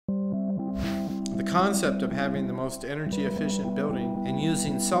concept of having the most energy efficient building and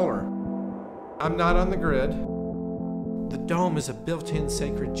using solar. I'm not on the grid. The dome is a built-in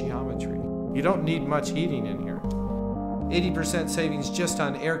sacred geometry. You don't need much heating in here. 80% savings just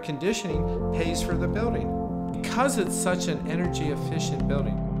on air conditioning pays for the building. Because it's such an energy efficient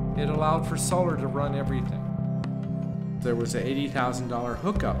building, it allowed for solar to run everything. There was an $80,000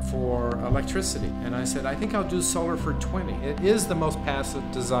 hookup for electricity, and I said, I think I'll do solar for 20. It is the most passive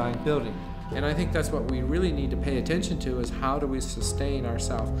design building, and I think that's what we really need to pay attention to, is how do we sustain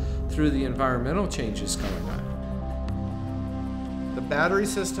ourselves through the environmental changes going on. The battery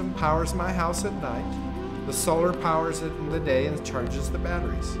system powers my house at night. The solar powers it in the day and charges the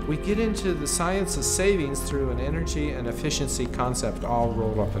batteries. We get into the science of savings through an energy and efficiency concept all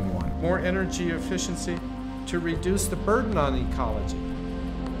rolled up in one. More energy efficiency to reduce the burden on ecology.